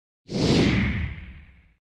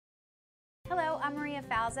Hello, I'm Maria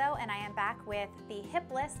Falzo, and I am back with the Hip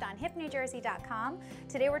List on hipnewjersey.com.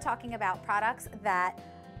 Today we're talking about products that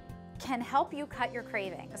can help you cut your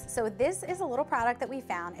cravings. So this is a little product that we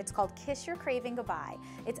found. It's called Kiss Your Craving Goodbye.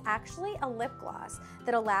 It's actually a lip gloss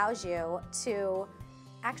that allows you to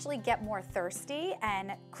actually get more thirsty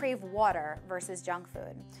and crave water versus junk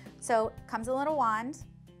food. So it comes in a little wand,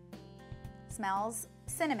 smells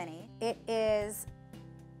cinnamony. It is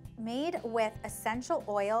made with essential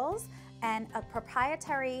oils and a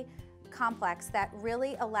proprietary complex that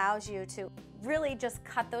really allows you to really just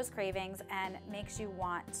cut those cravings and makes you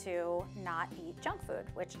want to not eat junk food,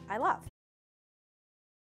 which I love.